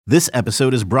This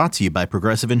episode is brought to you by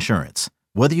Progressive Insurance.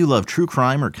 Whether you love true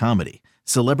crime or comedy,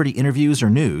 celebrity interviews or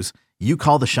news, you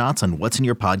call the shots on what's in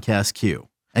your podcast queue.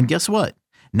 And guess what?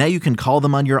 Now you can call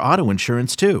them on your auto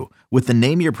insurance too with the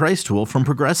Name Your Price tool from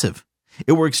Progressive.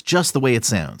 It works just the way it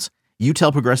sounds. You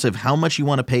tell Progressive how much you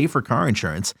want to pay for car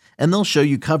insurance, and they'll show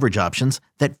you coverage options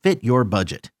that fit your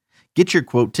budget. Get your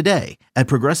quote today at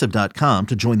Progressive.com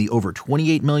to join the over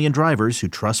 28 million drivers who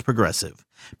trust Progressive.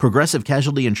 Progressive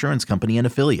Casualty Insurance Company and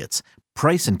Affiliates.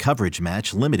 Price and coverage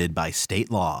match limited by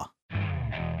state law.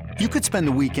 You could spend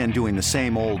the weekend doing the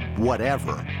same old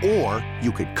whatever, or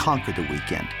you could conquer the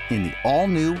weekend in the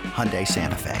all-new Hyundai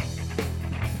Santa Fe.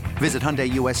 Visit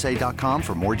HyundaiUSA.com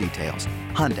for more details.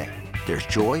 Hyundai, there's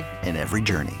joy in every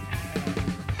journey.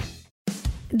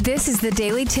 This is the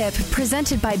Daily Tip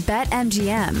presented by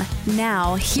BetMGM.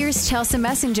 Now, here's Chelsea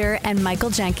Messenger and Michael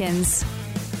Jenkins.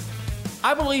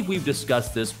 I believe we've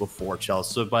discussed this before,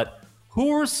 Chelsea, but who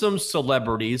are some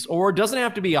celebrities, or it doesn't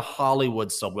have to be a Hollywood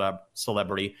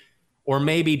celebrity, or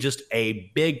maybe just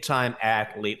a big-time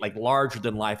athlete, like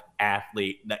larger-than-life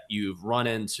athlete that you've run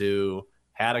into,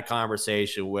 had a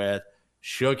conversation with,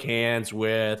 shook hands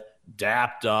with,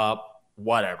 dapped up,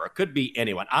 whatever. It could be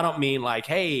anyone. I don't mean like,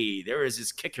 hey, there is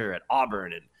this kicker at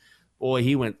Auburn, and boy,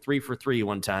 he went 3 for 3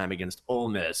 one time against Ole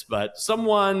Miss, but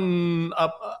someone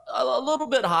up a little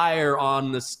bit higher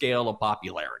on the scale of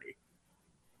popularity.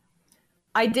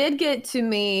 I did get to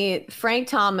meet Frank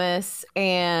Thomas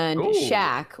and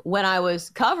Shaq when I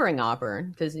was covering Auburn,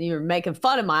 because you were making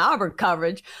fun of my Auburn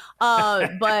coverage,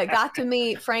 but got to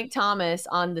meet Frank Thomas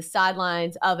on the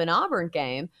sidelines of an Auburn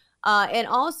game. And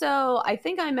also, I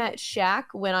think I met Shaq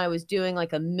when I was doing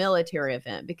like a military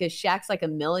event, because Shaq's like a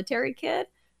military kid.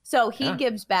 So he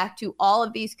gives back to all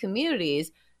of these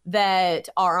communities that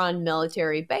are on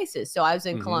military bases. So I was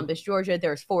in Columbus, Georgia.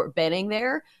 There's Fort Benning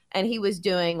there, and he was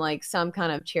doing like some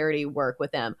kind of charity work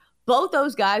with them. Both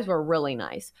those guys were really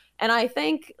nice. And I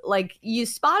think like you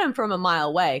spot them from a mile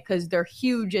away because they're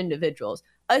huge individuals,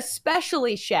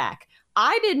 especially Shaq.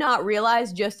 I did not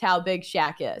realize just how big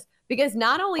Shaq is, because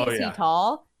not only is he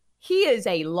tall, he is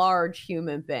a large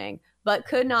human being, but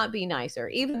could not be nicer.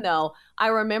 Even though I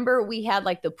remember we had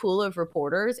like the pool of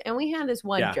reporters, and we had this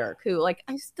one jerk who like,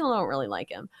 I still don't really like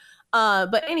him.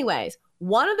 But anyways,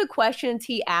 one of the questions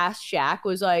he asked Shaq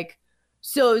was like,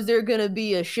 so is there going to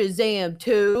be a Shazam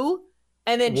 2?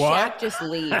 And then Shaq just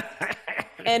leaves.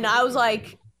 And I was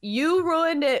like, you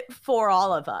ruined it for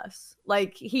all of us.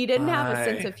 Like, he didn't have a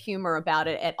sense of humor about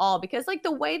it at all, because like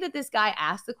the way that this guy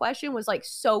asked the question was like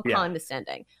so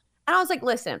condescending. And I was like,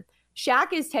 listen,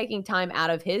 Shaq is taking time out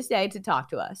of his day to talk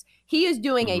to us. He is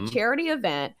doing a charity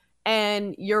event,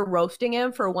 and you're roasting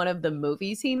him for one of the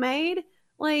movies he made.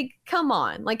 Like, come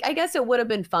on. Like, I guess it would have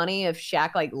been funny if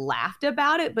Shaq like laughed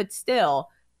about it, but still,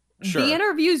 the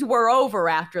interviews were over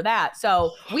after that.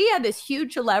 So we had this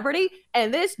huge celebrity,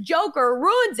 and this joker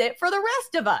ruins it for the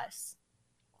rest of us.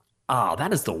 Oh,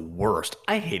 that is the worst.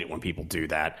 I hate it when people do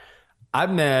that.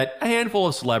 I've met a handful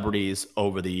of celebrities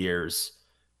over the years,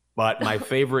 but my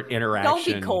favorite interaction... Don't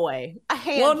be coy. A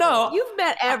handful. Well, no. You've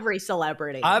met every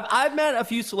celebrity. I've met a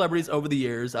few celebrities over the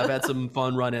years. I've had some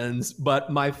fun run-ins,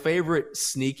 but my favorite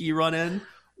sneaky run-in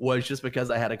was just because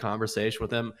I had a conversation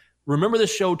with him. Remember the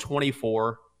show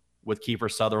 24 with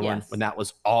Kiefer Sutherland when that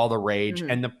was all the rage?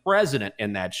 And the president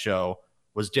in that show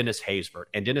was Dennis Haysbert.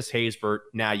 And Dennis Haysbert,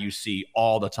 now you see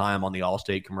all the time on the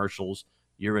Allstate commercials,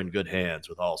 you're in good hands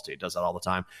with Allstate, does that all the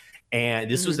time.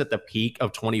 And this was at the peak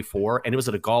of 24, and it was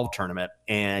at a golf tournament.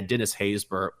 And Dennis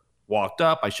Haysbert walked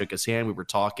up. I shook his hand. We were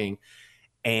talking,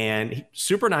 and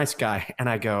super nice guy. And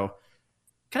I go,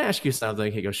 can I ask you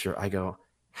something? He goes, sure. I go,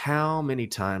 how many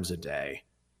times a day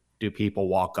do people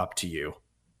walk up to you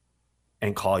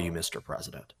and call you Mr.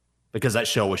 President? Because that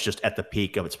show was just at the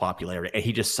peak of its popularity. And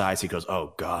he just sighs. He goes,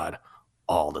 oh, God,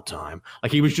 all the time.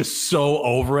 Like, he was just so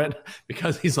over it,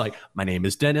 because he's like, my name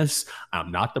is Dennis.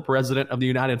 I'm not the president of the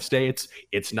United States.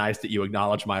 It's nice that you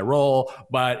acknowledge my role.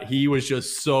 But he was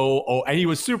just so, and he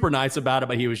was super nice about it.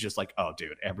 But he was just like, oh,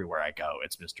 dude, everywhere I go,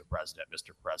 it's Mr. President,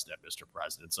 Mr. President, Mr.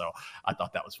 President. So I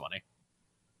thought that was funny.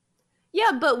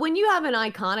 Yeah, but when you have an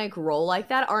iconic role like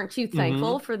that, aren't you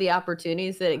thankful for the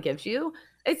opportunities that it gives you?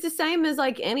 It's the same as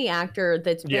like any actor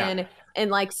that's been in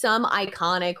like some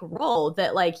iconic role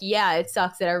that like, yeah, it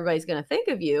sucks that everybody's going to think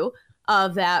of you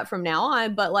of that from now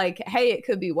on. But like, hey, it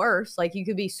could be worse. Like, you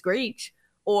could be Screech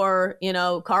or, you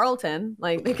know, Carlton.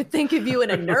 Like, they could think of you in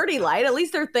a nerdy light. At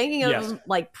least they're thinking of him,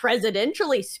 like,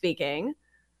 presidentially speaking.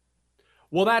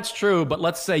 Well, that's true. But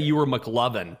let's say you were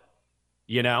McLovin,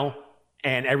 you know,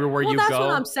 and everywhere you go. That's what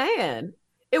I'm saying.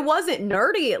 It wasn't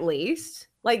nerdy, at least.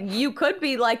 Like, you could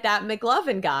be like that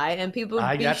McLovin guy, and people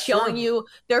would be showing you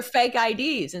their fake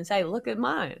IDs and say, look at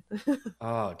mine.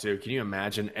 Oh, dude, can you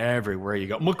imagine everywhere you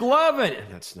go? McLovin!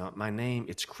 That's not my name.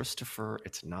 It's Christopher.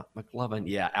 It's not McLovin.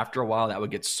 Yeah, after a while, that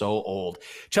would get so old.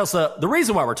 Chelsea, the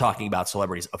reason why we're talking about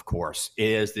celebrities, of course,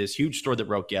 is this huge story that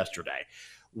broke yesterday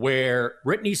where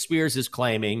Britney Spears is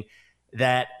claiming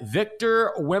that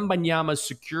Victor Wembanyama's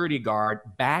security guard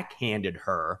backhanded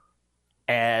her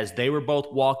as they were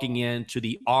both walking into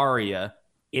the Aria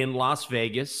in Las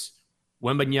Vegas.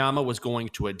 Wembanyama was going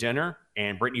to a dinner,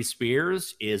 and Britney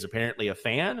Spears is apparently a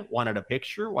fan, wanted a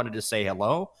picture, wanted to say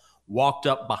hello, walked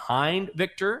up behind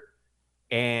Victor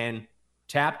and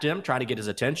tapped him, trying to get his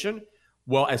attention.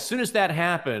 Well, as soon as that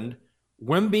happened,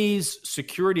 Wemby's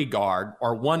security guard,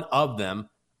 or one of them,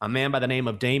 a man by the name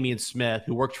of Damian Smith,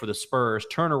 who works for the Spurs,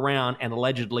 turned around and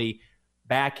allegedly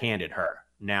backhanded her.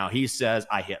 Now, he says,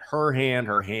 I hit her hand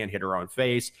hit her own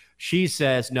face. She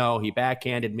says, no, he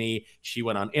backhanded me. She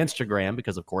went on Instagram,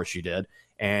 because of course she did,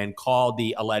 and called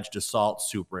the alleged assault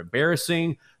super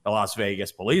embarrassing. The Las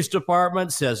Vegas Police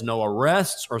Department says no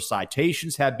arrests or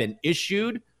citations have been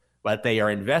issued, but they are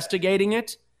investigating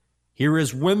it. Here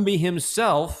is Wemby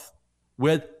himself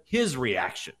with his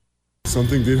reaction.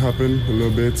 Something did happen a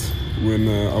little bit when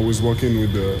I was walking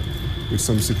with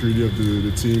some security of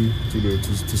the team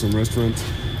to some restaurant.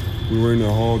 We were in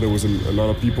a hall. There was a lot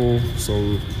of people,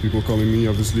 so people calling me,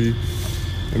 obviously.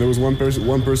 And there was one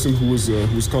person who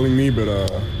was calling me, but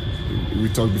we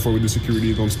talked before with the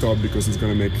security, don't stop because it's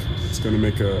gonna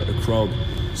make a crowd.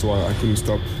 So I couldn't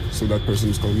stop. So that person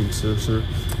was calling me, sir,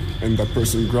 and that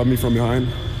person grabbed me from behind.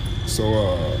 So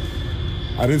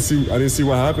I didn't see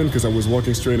what happened because I was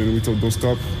walking straight and we told don't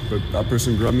stop. But that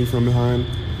person grabbed me from behind,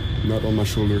 not on my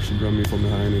shoulder. She grabbed me from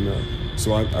behind, and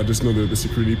so I just know that the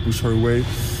security pushed her away.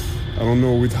 I don't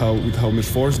know with how much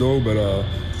force though, but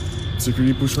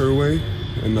security pushed her away,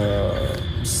 and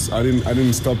I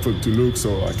didn't stop to look,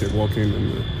 so I kept walking.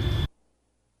 And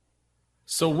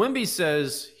So Wemby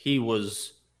says he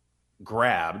was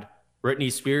grabbed.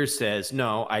 Britney Spears says,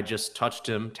 no, I just touched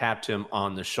him, tapped him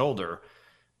on the shoulder.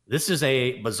 This is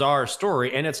a bizarre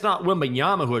story, and it's not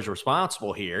Wembanyama who is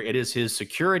responsible here. It is his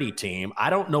security team. I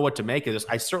don't know what to make of this.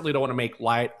 I certainly don't want to make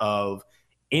light of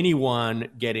anyone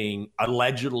getting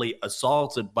allegedly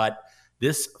assaulted, but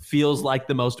this feels like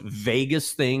the most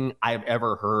Vegas thing I've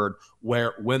ever heard,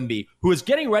 where Wemby, who is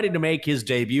getting ready to make his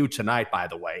debut tonight, by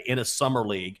the way, in a summer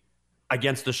league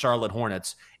against the Charlotte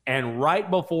Hornets, and right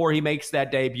before he makes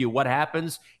that debut, what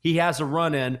happens? He has a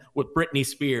run-in with Britney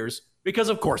Spears, because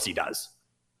of course he does.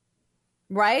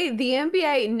 Right? The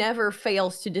NBA never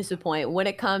fails to disappoint when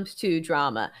it comes to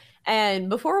drama. And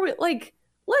before we,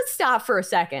 let's stop for a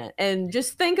second and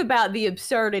just think about the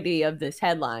absurdity of this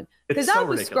headline. Because I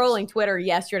was scrolling Twitter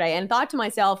yesterday and thought to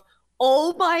myself,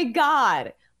 oh my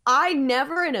God, I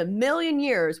never in a million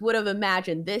years would have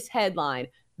imagined this headline.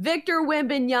 Victor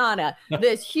Wembanyama,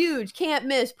 this huge can't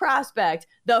miss prospect,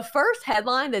 the first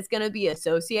headline that's going to be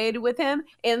associated with him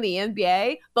in the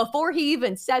NBA before he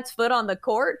even sets foot on the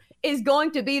court is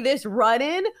going to be this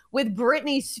run-in with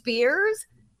Britney Spears.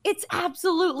 It's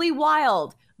absolutely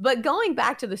wild. But going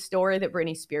back to the story that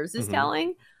Britney Spears is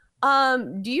telling,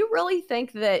 do you really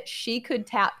think that she could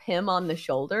tap him on the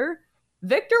shoulder?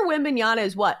 Victor Wembanyama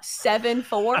is what,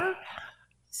 7'4",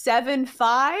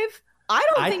 7'5"? I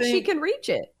don't think she can reach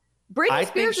it. Britney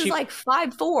Spears is like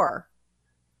 5'4".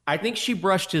 I think she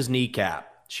brushed his kneecap.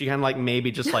 She kind of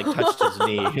maybe just touched his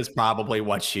knee is probably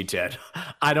what she did.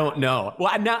 I don't know.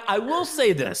 Well, now I will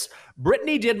say this.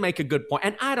 Britney did make a good point,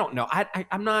 and I don't know. I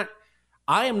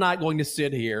am not going to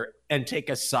sit here and take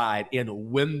a side in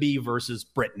Wemby versus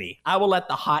Britney. I will let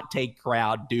the hot take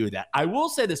crowd do that. I will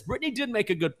say this. Britney did make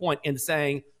a good point in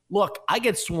saying, look, I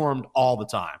get swarmed all the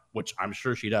time, which I'm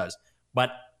sure she does,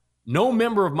 but no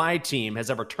member of my team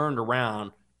has ever turned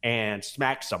around and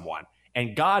smacked someone.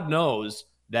 And God knows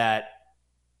that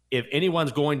if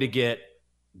anyone's going to get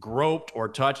groped or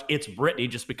touched, it's Britney,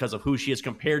 just because of who she is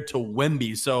compared to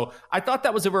Wemby. So I thought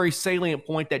that was a very salient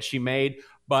point that she made,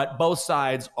 but both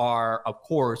sides are, of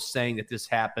course, saying that this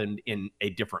happened in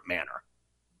a different manner.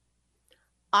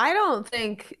 I don't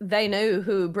think they knew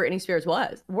who Britney Spears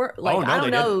was. I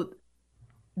don't know. Didn't.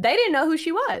 They didn't know who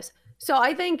she was. So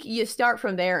I think you start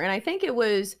from there. And I think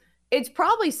it's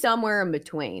probably somewhere in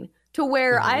between, to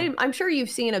where I'm sure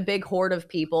you've seen a big horde of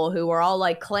people who are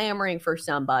all clamoring for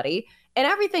somebody, and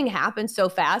everything happens so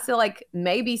fast that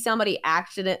maybe somebody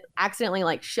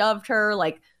accidentally shoved her,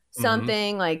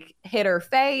 something hit her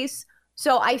face.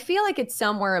 So I feel like it's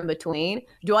somewhere in between.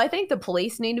 Do I think the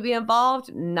police need to be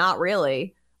involved? Not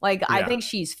really. I think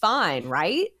she's fine,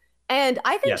 right? And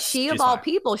I think she, of all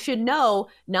people, should know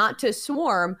not to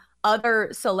swarm other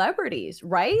celebrities,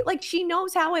 right? Like, she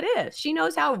knows how it is. She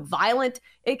knows how violent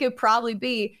it could probably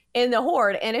be in the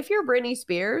horde. And if you're Britney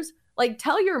Spears, like,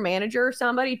 tell your manager or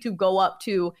somebody to go up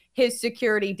to his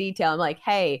security detail and like,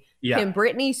 hey, can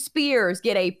Britney Spears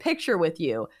get a picture with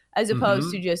you? As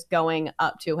opposed to just going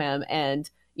up to him and,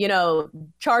 you know,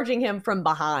 charging him from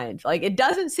behind. Like, it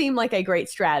doesn't seem like a great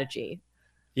strategy.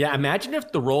 Yeah, imagine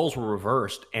if the roles were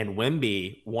reversed and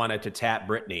Wemby wanted to tap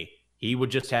Britney. He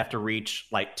would just have to reach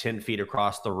like 10 feet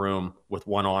across the room with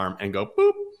one arm and go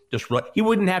boop. Just run. He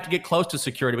wouldn't have to get close to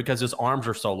security because his arms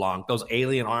are so long. Those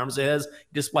alien arms is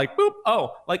just like boop.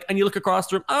 Oh, like, and you look across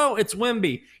the room. Oh, it's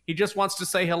Wemby. He just wants to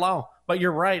say hello. But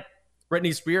you're right.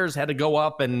 Britney Spears had to go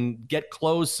up and get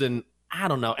close, and I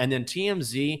don't know. And then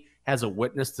TMZ has a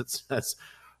witness that says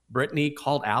Britney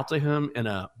called out to him in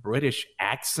a British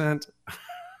accent.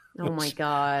 Oh my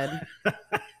God.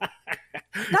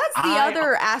 That's the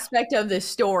other aspect of this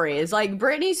story is like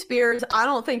Britney Spears. I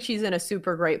don't think she's in a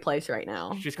super great place right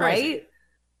now. She's crazy. Right?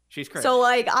 She's crazy. So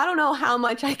like, I don't know how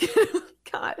much I can,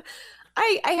 God,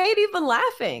 I hate even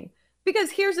laughing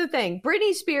because here's the thing.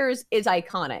 Britney Spears is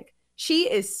iconic.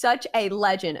 She is such a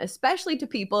legend, especially to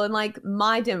people in like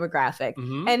my demographic.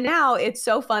 And now it's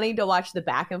so funny to watch the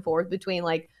back and forth between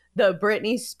like the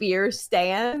Britney Spears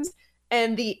stans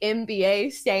and the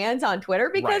NBA stands on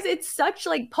Twitter because it's such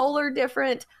like polar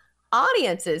different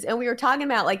audiences. And we were talking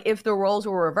about like if the roles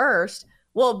were reversed,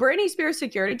 well, Britney Spears'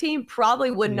 security team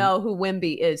probably wouldn't know who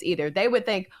Wemby is either. They would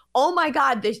think, oh my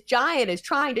God, this giant is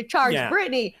trying to charge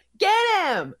Britney. Get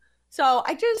him. So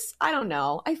I don't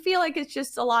know. I feel like it's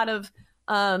just a lot of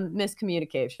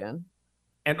miscommunication.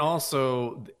 And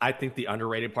also, I think the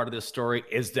underrated part of this story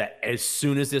is that as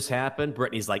soon as this happened,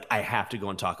 Britney's like, I have to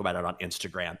go and talk about it on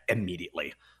Instagram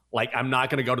immediately. Like, I'm not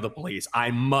going to go to the police.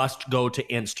 I must go to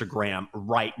Instagram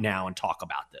right now and talk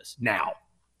about this now.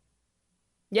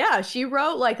 Yeah, she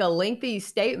wrote like a lengthy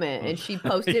statement and she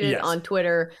posted it on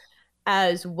Twitter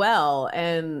as well.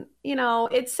 And, you know,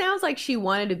 it sounds like she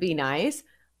wanted to be nice.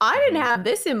 I didn't have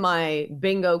this in my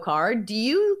bingo card.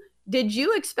 Did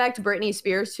you expect Britney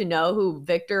Spears to know who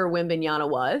Victor Wembanyama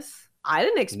was? I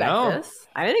didn't expect this.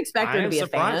 I didn't expect her to be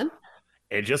surprised. A fan.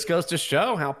 It just goes to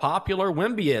show how popular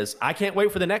Wemby is. I can't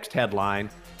wait for the next headline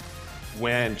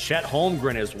when Chet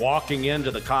Holmgren is walking into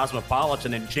the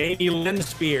Cosmopolitan and Jamie Lynn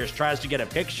Spears tries to get a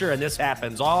picture and this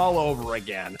happens all over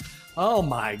again. Oh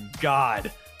my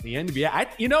God. The NBA,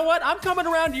 you know what? I'm coming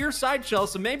around to your side,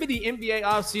 Chelsea. Maybe the NBA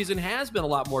offseason has been a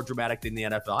lot more dramatic than the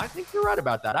NFL. I think you're right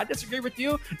about that. I disagree with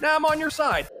you. Now I'm on your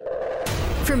side.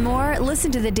 For more,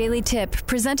 listen to The Daily Tip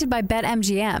presented by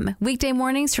BetMGM. Weekday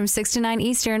mornings from 6 to 9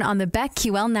 Eastern on the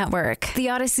BetQL network, the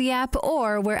Odyssey app,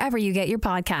 or wherever you get your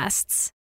podcasts.